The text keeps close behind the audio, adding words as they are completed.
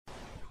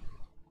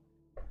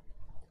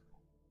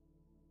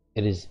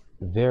It is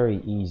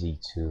very easy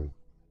to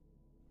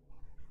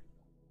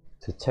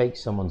take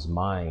someone's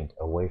mind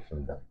away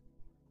from them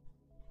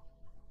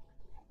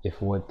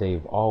if what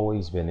they've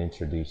always been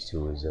introduced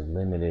to is a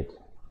limited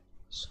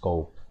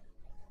scope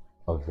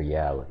of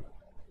reality.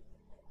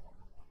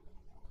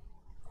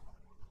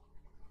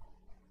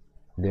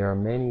 There are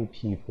many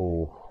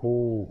people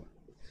who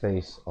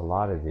face a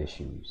lot of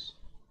issues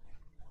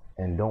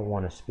and don't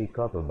want to speak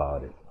up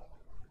about it.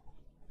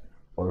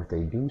 Or if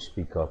they do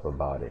speak up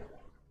about it,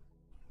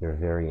 they're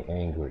very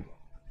angry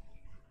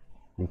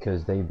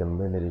because they've been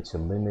limited to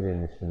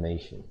limited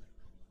information,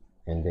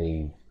 and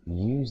they've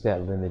used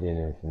that limited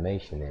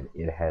information and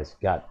it has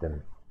got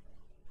them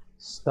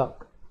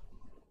stuck.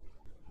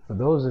 For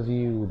those of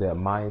you that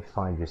might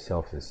find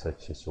yourself in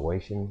such a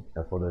situation,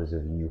 and for those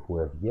of you who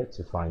have yet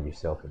to find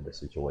yourself in this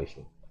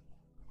situation,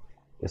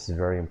 this is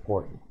very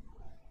important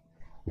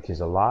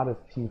because a lot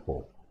of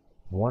people,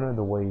 one of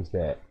the ways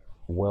that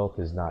wealth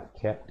is not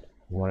kept,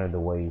 one of the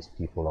ways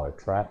people are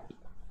trapped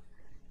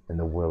in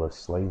the will of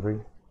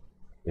slavery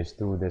is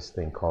through this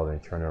thing called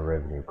Internal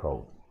Revenue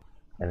Code.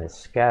 And it's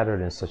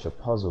scattered in such a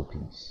puzzle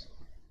piece.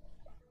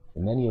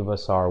 And many of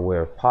us are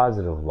aware of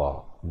positive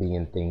law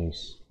being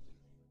things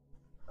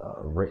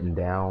written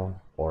down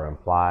or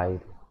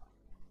implied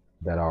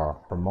that are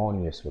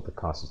harmonious with the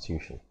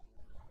Constitution.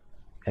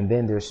 And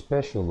then there's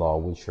special law,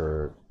 which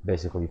are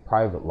basically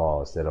private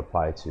laws that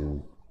apply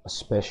to a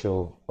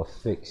special, a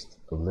fixed,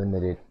 a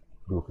limited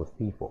group of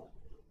people,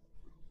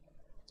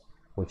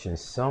 which in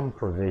some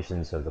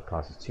provisions of the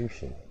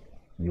Constitution,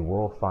 you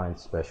will find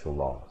special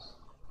laws.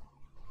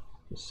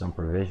 In some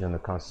provision of the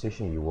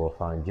Constitution, you will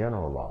find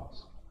general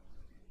laws.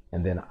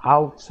 And then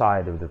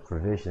outside of the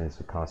provisions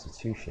of the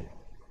Constitution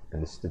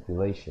and the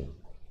stipulation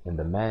and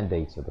the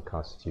mandates of the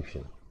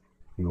Constitution,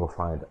 you will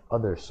find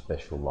other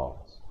special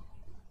laws.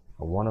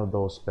 And one of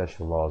those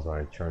special laws are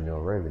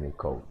Internal Revenue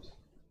Codes.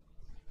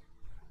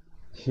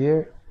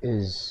 Here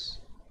is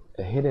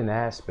a hidden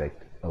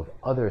aspect of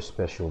other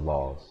special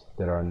laws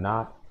that are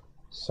not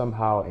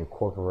somehow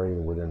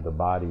incorporated within the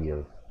body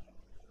of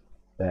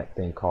that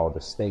thing called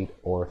the state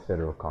or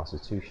federal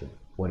constitution,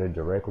 whether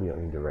directly or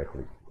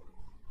indirectly.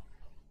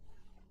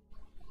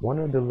 One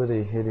of the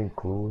little hidden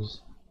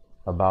clues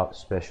about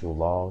special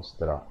laws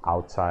that are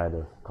outside of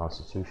the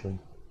Constitution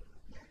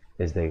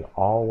is they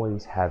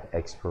always have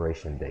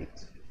expiration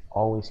dates.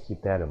 Always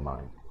keep that in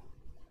mind.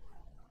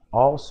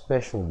 All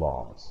special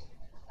laws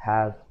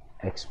have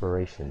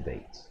expiration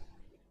dates.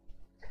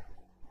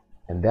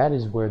 And that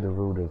is where the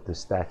root of the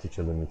statute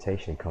of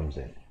limitation comes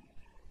in,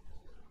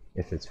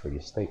 if it's for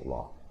your state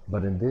law.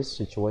 But in this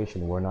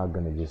situation, we're not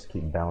going to just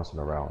keep bouncing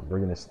around. We're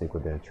going to stick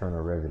with the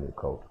Internal Revenue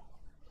Code.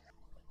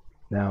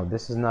 Now,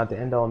 this is not the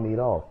end all meet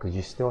all, because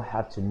you still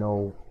have to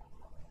know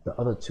the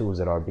other tools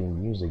that are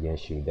being used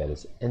against you that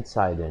is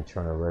inside the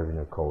Internal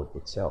Revenue Code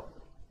itself.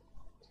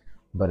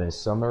 But in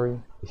summary,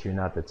 if you're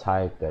not the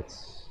type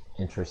that's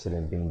interested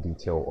in being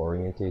detail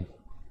oriented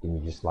and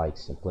you just like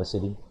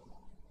simplicity,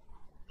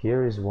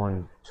 here is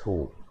one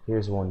tool,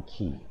 here's one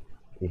key,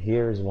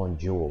 here is one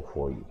jewel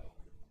for you.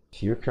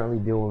 If you're currently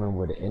dealing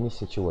with any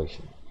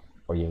situation,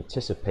 or you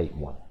anticipate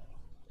one,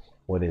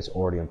 whether it's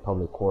already in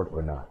public court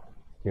or not,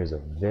 here's a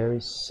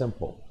very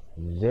simple,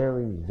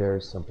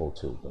 very simple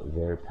tool, but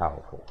very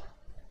powerful.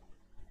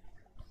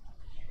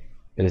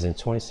 It is in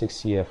 26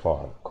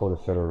 CFR, Code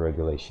of Federal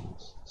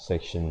Regulations,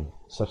 subsection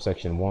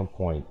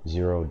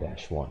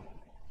 1.0-1.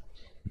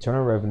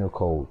 Internal Revenue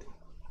Code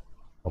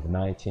of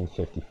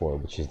 1954,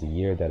 which is the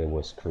year that it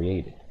was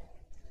created,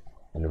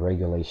 and the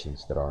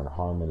regulations that are in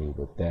harmony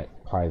with that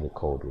private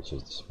code, which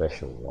is the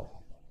special law.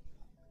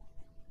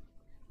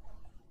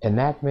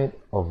 Enactment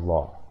of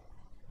law.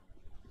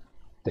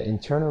 The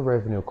Internal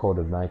Revenue Code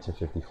of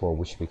 1954,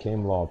 which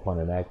became law upon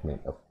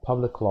enactment of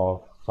Public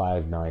Law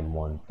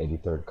 591,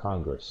 83rd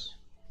Congress.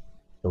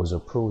 It was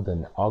approved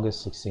on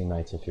August 16,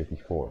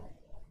 1954.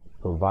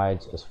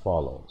 Provides as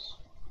follows.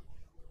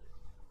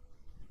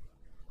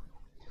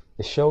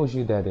 It shows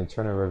you that the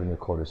Internal Revenue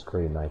Code was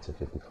created in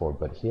 1954,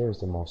 but here's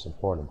the most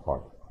important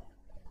part.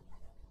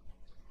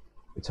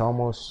 It's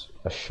almost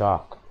a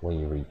shock when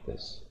you read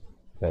this,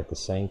 but at the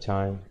same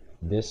time,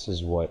 this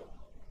is what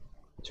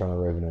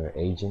Internal Revenue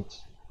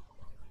agents,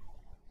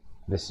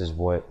 this is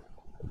what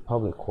the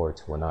public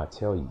courts will not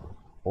tell you,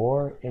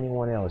 or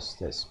anyone else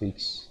that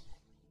speaks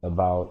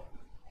about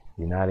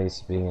the United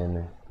States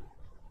being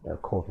a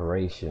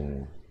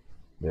corporation,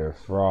 they're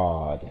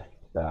fraud,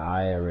 the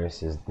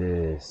IRS is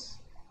this,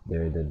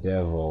 they're the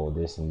devil,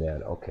 this and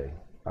that. Okay,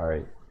 all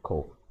right,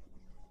 cool.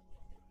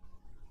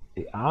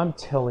 I'm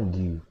telling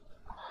you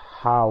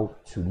how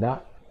to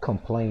not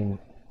complain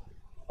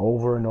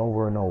over and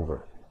over and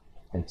over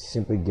and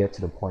simply get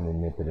to the point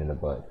and nip it in the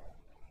bud.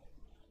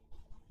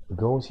 It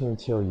goes here and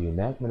tell you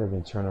enactment of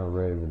Internal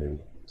Revenue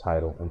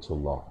title into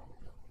law.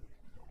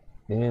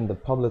 In the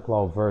public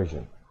law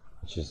version,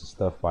 which is the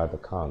stuff by the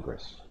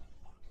Congress,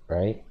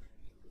 right?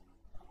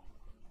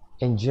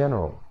 In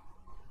general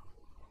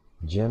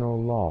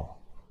law,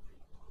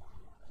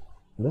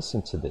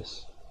 listen to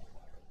this.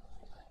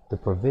 The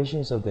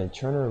provisions of the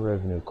Internal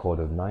Revenue Code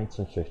of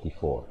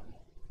 1954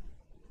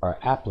 are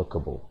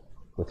applicable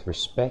with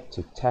respect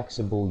to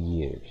taxable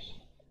years,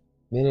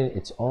 meaning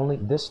it's only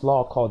this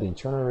law called the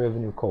Internal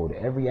Revenue Code,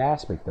 every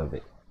aspect of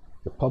it,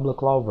 the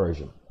public law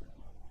version,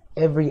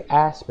 every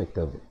aspect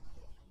of it,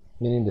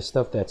 meaning the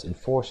stuff that's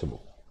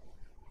enforceable,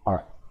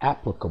 are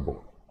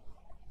applicable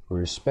with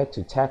respect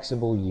to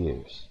taxable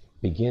years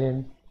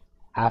beginning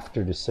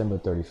after December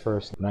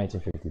 31st,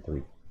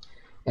 1953,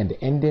 and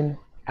ending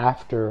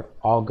after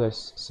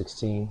August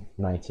 16,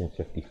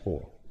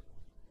 1954.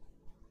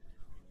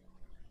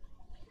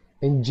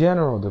 In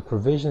general, the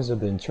provisions of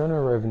the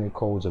Internal Revenue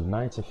Codes of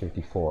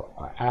 1954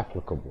 are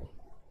applicable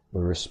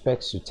with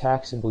respect to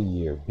taxable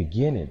year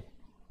beginning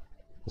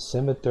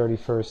December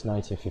 31st,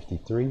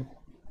 1953,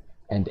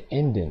 and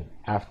ending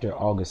after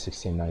August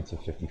 16,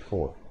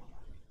 1954.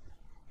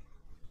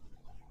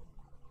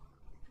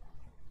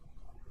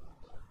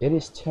 It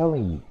is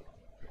telling you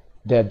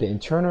that the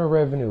Internal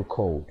Revenue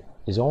Code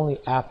is only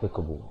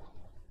applicable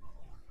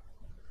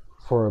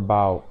for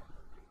about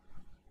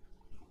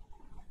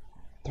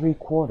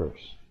 3/4,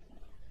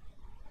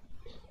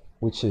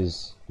 which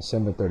is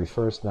December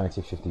 31st,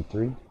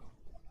 1953,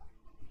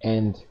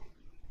 and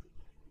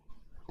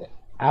the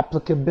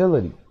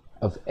applicability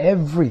of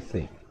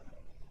everything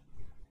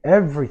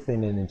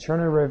in the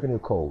Internal Revenue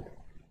Code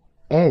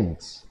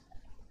ends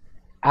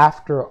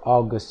after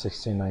August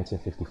 16,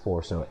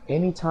 1954. So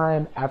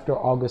anytime after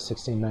August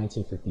 16,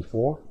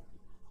 1954,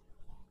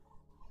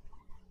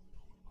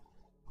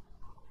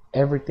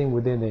 everything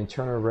within the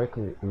Internal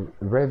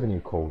Revenue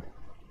Code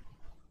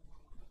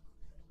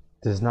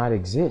does not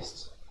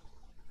exist.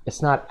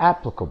 It's not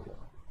applicable.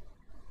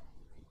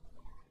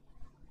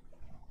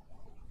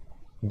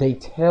 They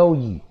tell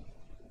you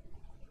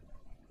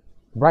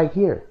right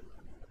here,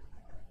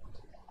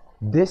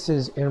 this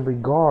is in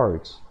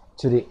regards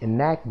to the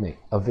enactment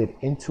of it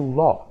into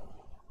law.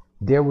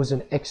 There was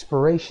an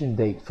expiration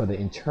date for the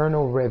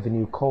Internal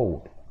Revenue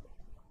Code.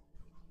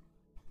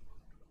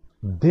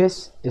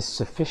 This is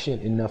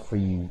sufficient enough for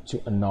you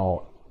to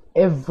annul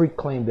every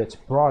claim that's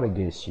brought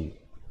against you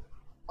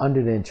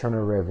under the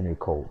Internal Revenue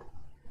Code.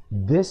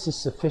 This is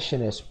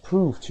sufficient as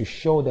proof to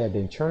show that the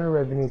Internal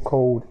Revenue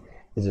Code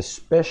is a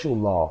special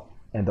law,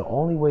 and the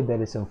only way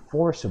that it's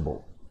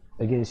enforceable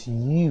against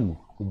you,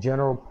 the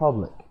general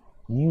public,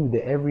 you,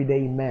 the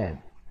everyday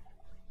man,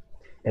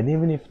 and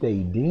even if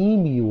they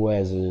deem you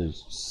as a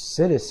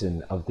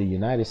citizen of the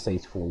United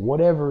States for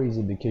whatever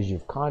reason, because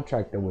you've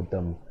contracted with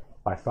them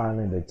by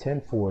filing the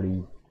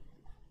 1040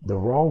 the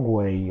wrong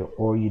way,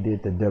 or you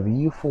did the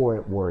W-4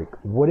 at work,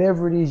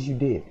 whatever it is you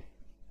did,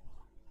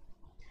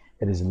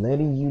 it is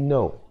letting you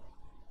know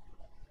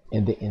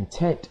in the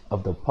intent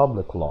of the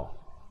public law,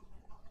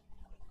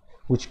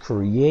 which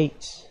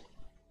creates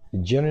the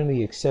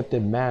generally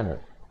accepted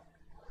manner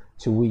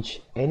to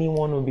which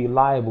anyone will be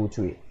liable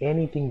to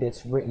anything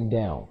that's written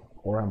down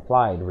or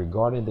implied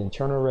regarding the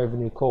Internal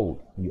Revenue Code.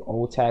 You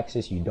owe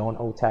taxes, you don't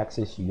owe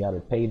taxes, you got to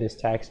pay this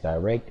tax,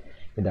 direct,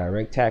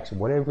 indirect tax,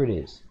 whatever it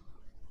is.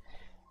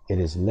 It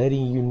is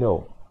letting you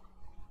know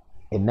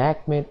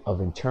enactment of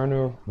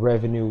Internal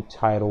Revenue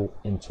title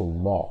into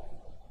law.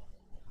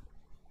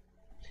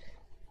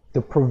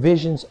 The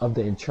provisions of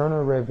the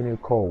Internal Revenue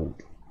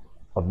Code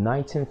of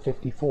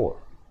 1954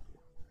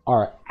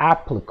 are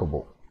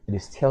applicable. It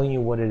is telling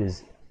you what it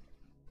is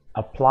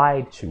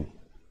applied to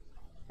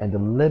and the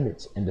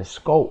limits and the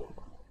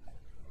scope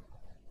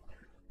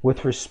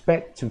with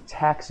respect to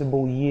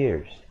taxable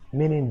years,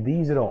 meaning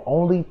these are the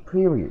only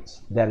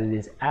periods that it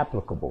is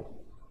applicable.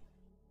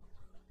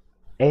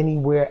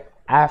 Anywhere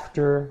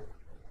after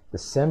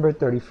December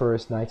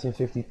 31st,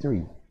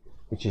 1953,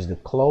 which is the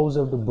close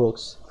of the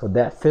books for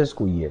that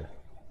fiscal year,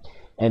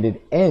 and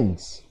it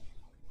ends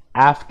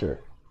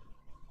after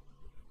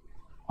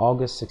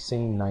August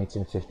 16,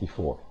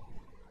 1954.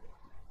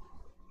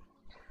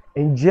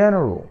 In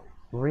general,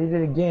 read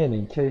it again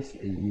in case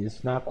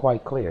it's not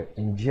quite clear.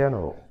 In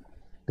general,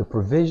 the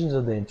provisions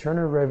of the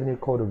Internal Revenue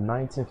Code of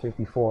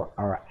 1954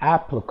 are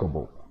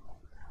applicable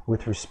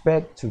with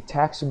respect to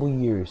taxable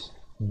years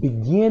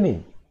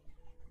beginning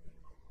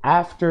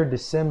after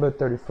December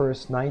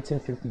 31st,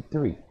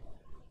 1953,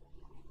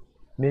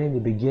 meaning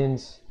it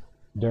begins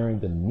during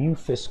the new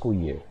fiscal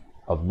year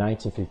of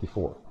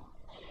 1954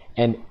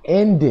 and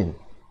ending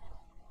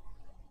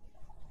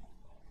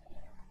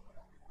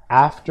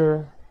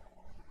after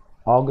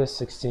August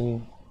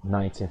 16,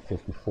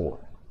 1954.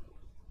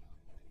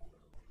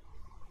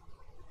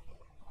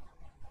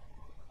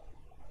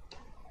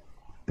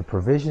 The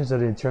provisions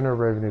of the Internal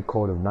Revenue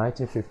Code of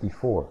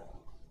 1954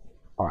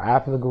 are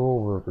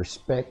applicable with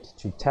respect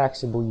to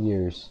taxable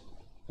years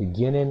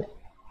beginning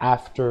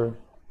after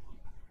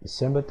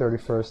December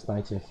 31st,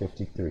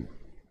 1953,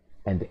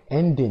 and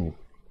ending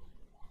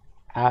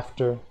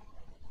after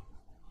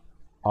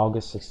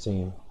August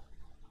 16,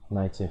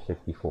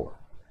 1954.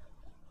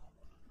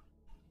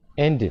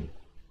 Ending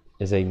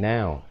is a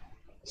noun.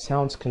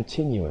 Sounds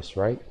continuous,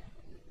 right?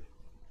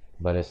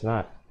 But it's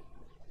not.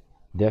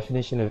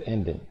 Definition of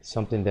ending: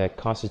 something that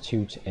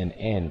constitutes an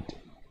end,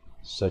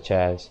 such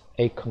as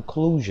a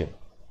conclusion.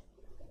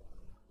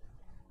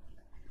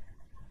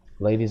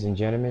 Ladies and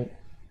gentlemen,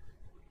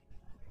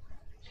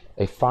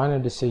 a final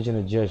decision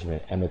of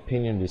judgment, an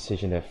opinion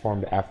decision that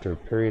formed after a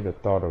period of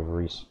thought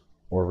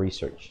or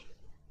research.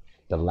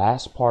 The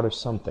last part of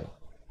something.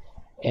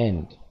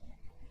 End.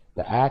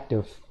 The act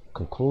of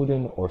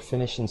concluding or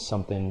finishing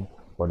something,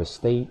 or the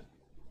state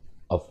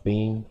of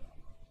being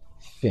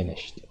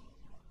finished.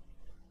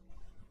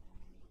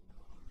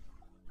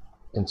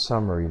 In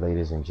summary,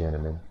 ladies and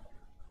gentlemen,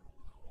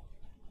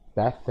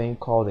 that thing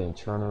called the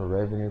Internal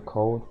Revenue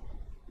Code,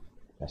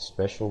 that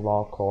special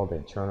law called the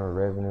Internal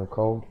Revenue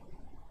Code,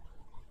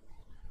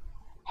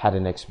 had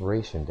an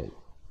expiration date.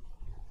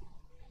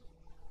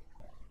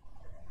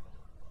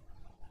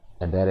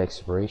 And that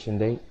expiration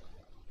date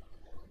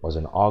was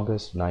in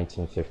August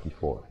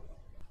 1954.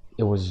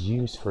 It was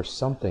used for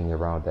something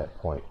around that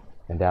point,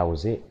 and that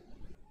was it.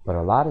 But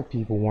a lot of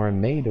people weren't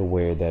made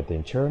aware that the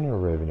Internal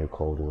Revenue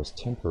Code was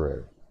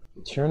temporary.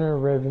 Internal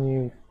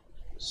Revenue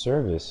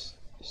Service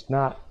is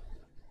not,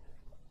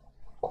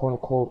 quote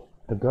unquote,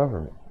 the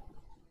government.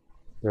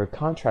 They're a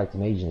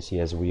contracting agency,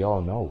 as we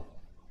all know.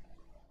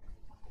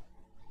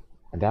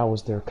 And that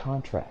was their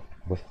contract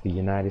with the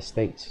United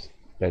States,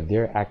 that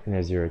they're acting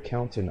as their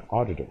accountant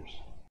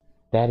auditors.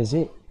 That is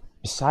it.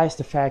 Besides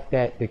the fact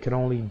that they could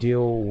only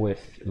deal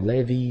with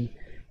levy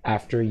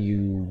after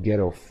you get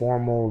a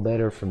formal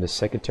letter from the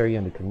secretary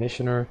and the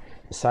commissioner,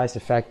 besides the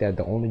fact that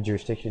the only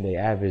jurisdiction they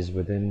have is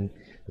within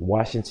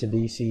Washington,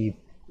 D.C.,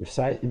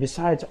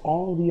 besides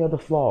all the other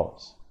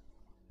flaws,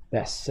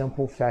 that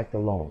simple fact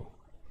alone,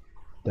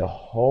 the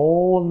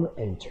whole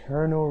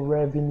Internal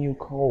Revenue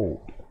Code,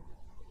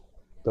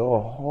 the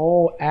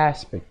whole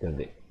aspect of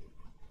it,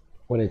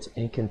 whether it's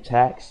income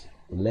tax,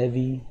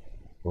 levy,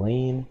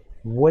 lien,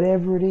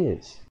 whatever it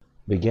is,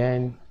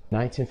 began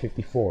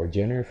 1954,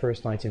 January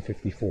 1st,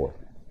 1954,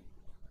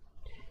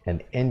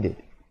 and ended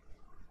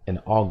in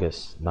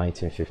August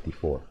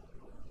 1954.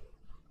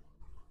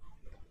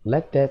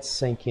 Let that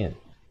sink in.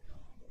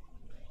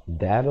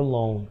 That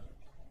alone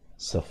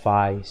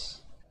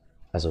suffice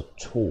as a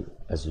tool,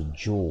 as a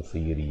jewel for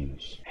you to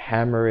use.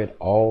 Hammer it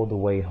all the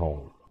way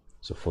home.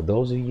 So for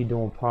those of you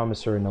doing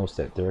promissory notes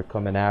that they're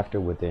coming after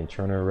with the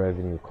Internal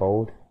Revenue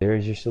Code,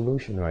 there's your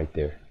solution right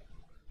there.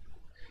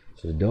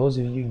 So those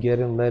of you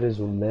getting letters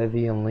with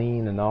levy and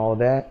lien and all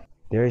that,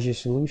 there's your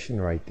solution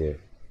right there.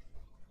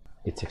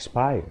 It's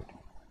expired.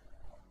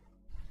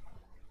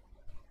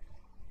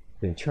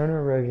 The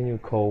Internal Revenue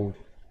Code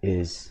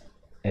is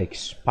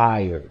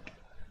expired.